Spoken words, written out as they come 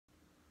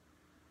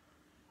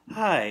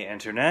Hi,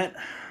 Internet.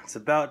 It's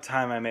about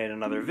time I made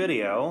another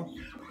video.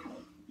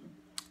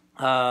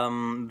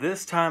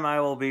 This time I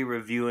will be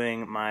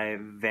reviewing my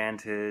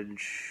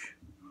Vantage.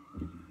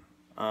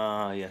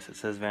 Yes, it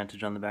says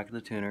Vantage on the back of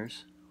the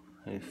tuners.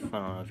 I don't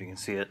know if you can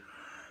see it.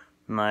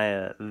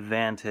 My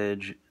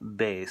Vantage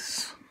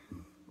bass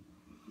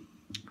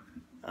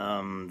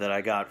that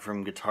I got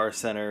from Guitar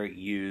Center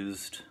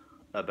used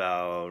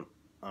about,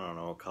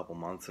 a couple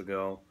months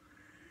ago.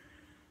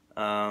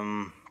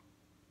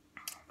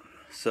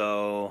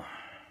 So,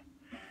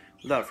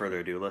 without further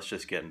ado, let's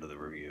just get into the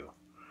review.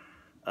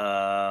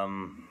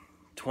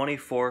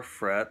 24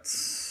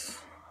 frets.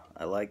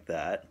 I like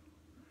that.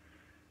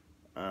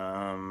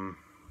 I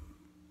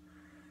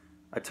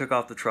took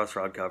off the truss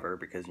rod cover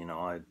because,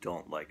 I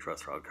don't like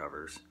truss rod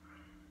covers.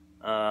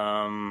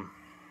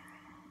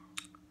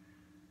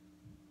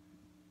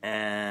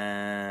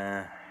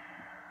 And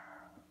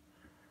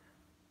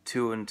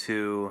 2 and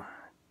 2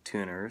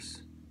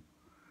 tuners.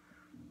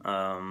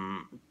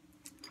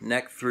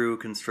 Neck through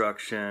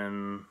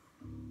construction.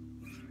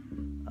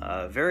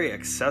 Very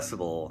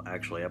accessible,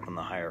 actually, up on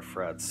the higher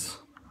frets.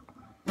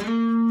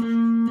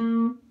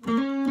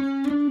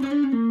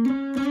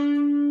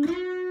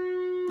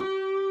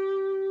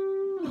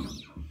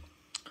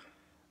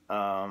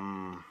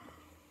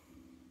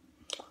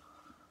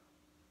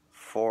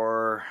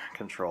 For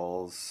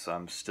controls,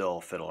 I'm still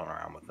fiddling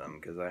around with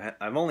them because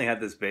I've only had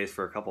this bass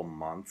for a couple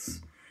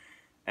months,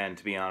 and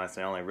to be honest,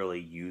 I only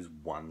really use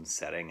one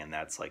setting, and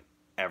that's like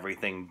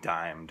everything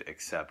dimed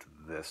except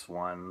this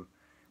one,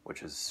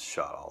 which is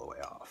shot all the way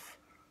off.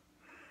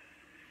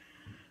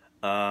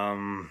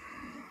 1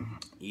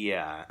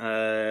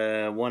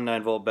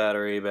 9-volt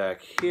battery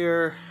back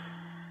here.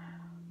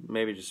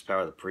 Maybe just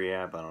power the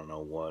preamp. I don't know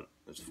what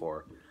it's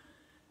for,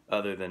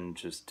 other than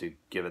just to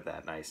give it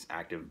that nice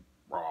active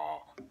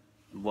raw.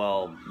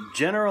 Well,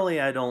 generally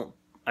I don't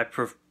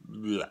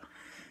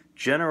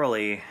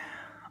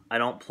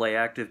play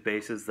active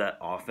basses that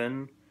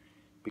often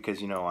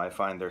because I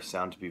find their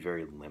sound to be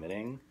very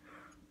limiting.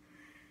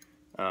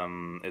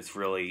 It's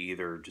really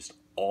either just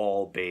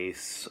all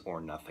bass or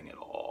nothing at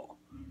all.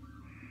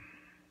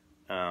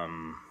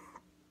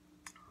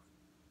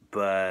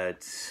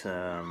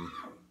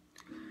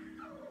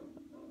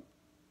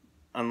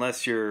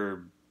 Unless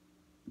you're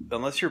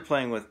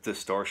playing with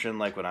distortion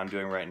like what I'm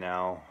doing right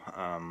now,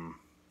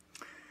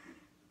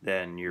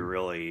 then you're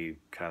really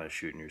kind of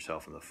shooting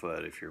yourself in the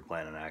foot if you're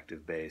playing an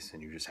active bass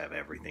and you just have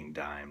everything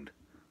dimed.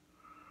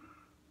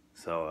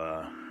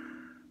 So,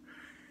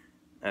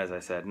 as I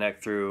said,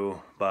 neck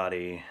through,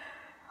 body.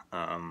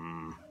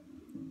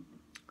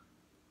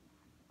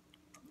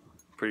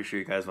 Pretty sure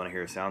you guys want to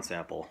hear a sound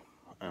sample.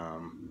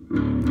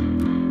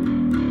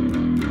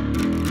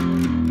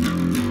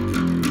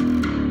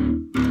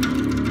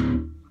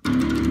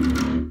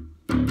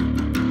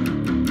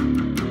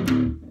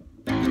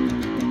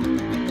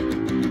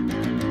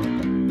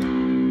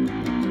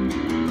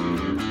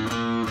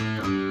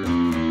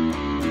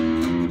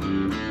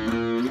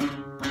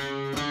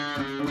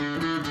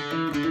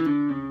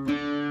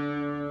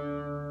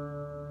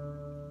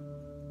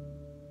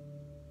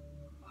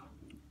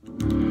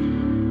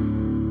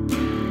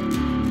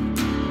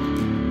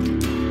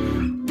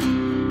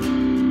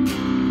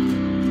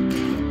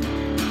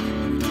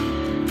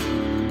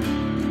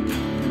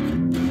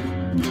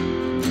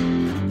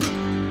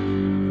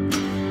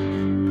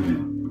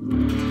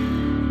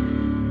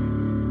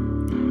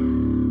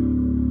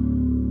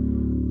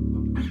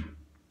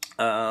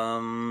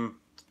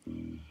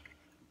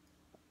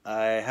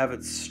 I have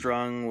it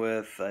strung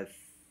with I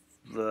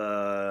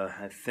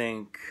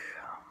think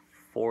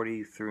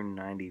 40 through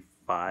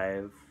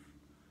 95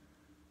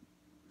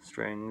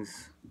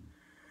 strings.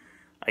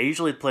 I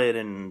usually play it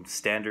in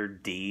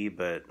standard D,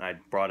 but I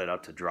brought it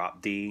up to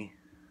drop D.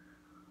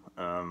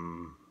 I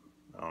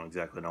don't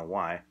exactly know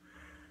why,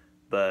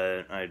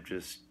 but I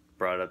just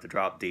brought it up to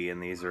drop D,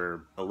 and these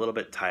are a little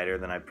bit tighter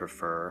than I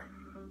prefer,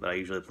 but I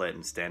usually play it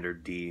in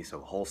standard D, so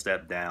whole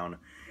step down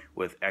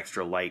with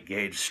extra light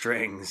gauge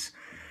strings.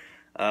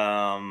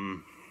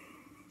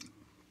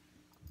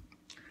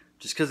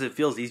 Just because it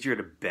feels easier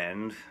to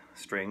bend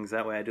strings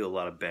that way. I do a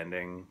lot of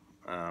bending.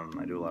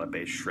 I do a lot of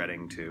bass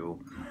shredding too,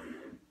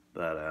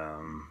 but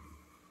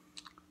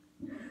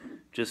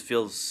just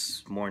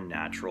feels more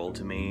natural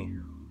to me.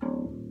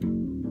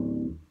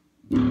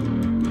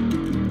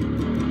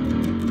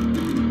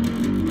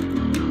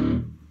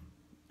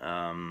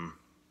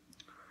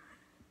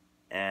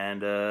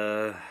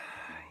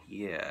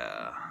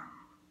 Yeah,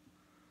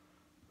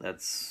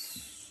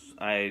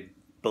 I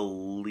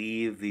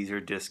believe these are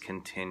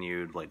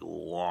discontinued, like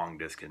long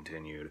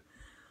discontinued.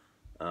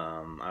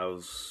 I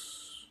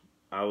was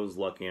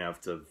lucky enough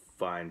to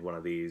find one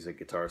of these at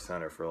Guitar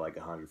Center for like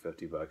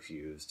 $150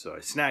 used, so I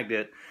snagged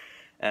it,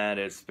 and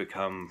it's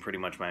become pretty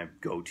much my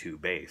go-to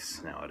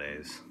bass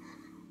nowadays.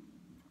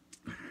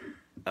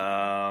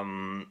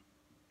 I'm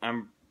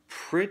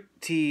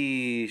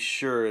pretty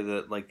sure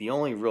that like the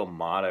only real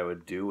mod I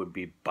would do would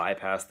be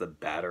bypass the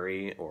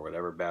battery or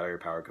whatever battery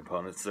power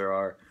components there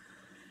are.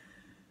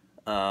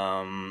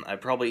 I'd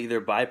probably either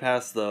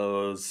bypass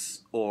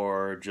those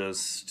or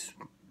just,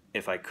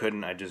 if I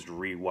couldn't, I'd just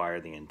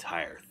rewire the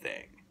entire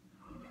thing.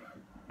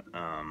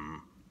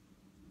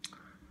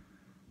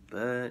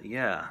 But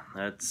yeah,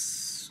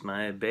 that's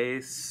my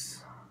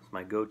bass. It's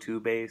my go-to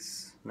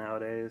bass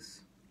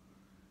nowadays.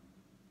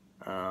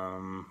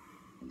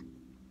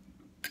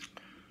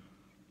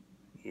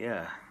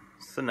 Yeah,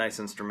 it's a nice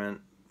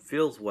instrument.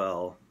 Feels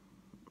well.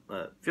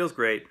 Feels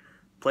great.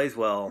 Plays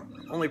well.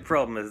 Only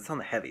problem is it's on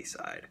the heavy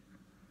side.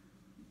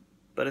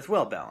 But it's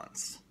well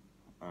balanced.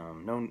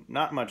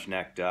 Not much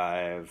neck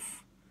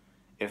dive,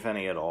 if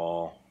any at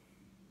all.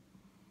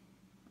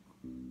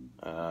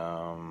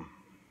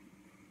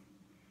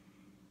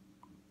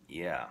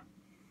 Yeah.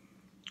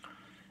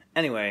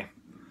 Anyway,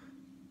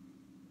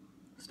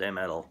 stay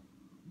metal.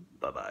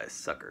 Bye-bye,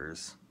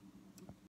 suckers.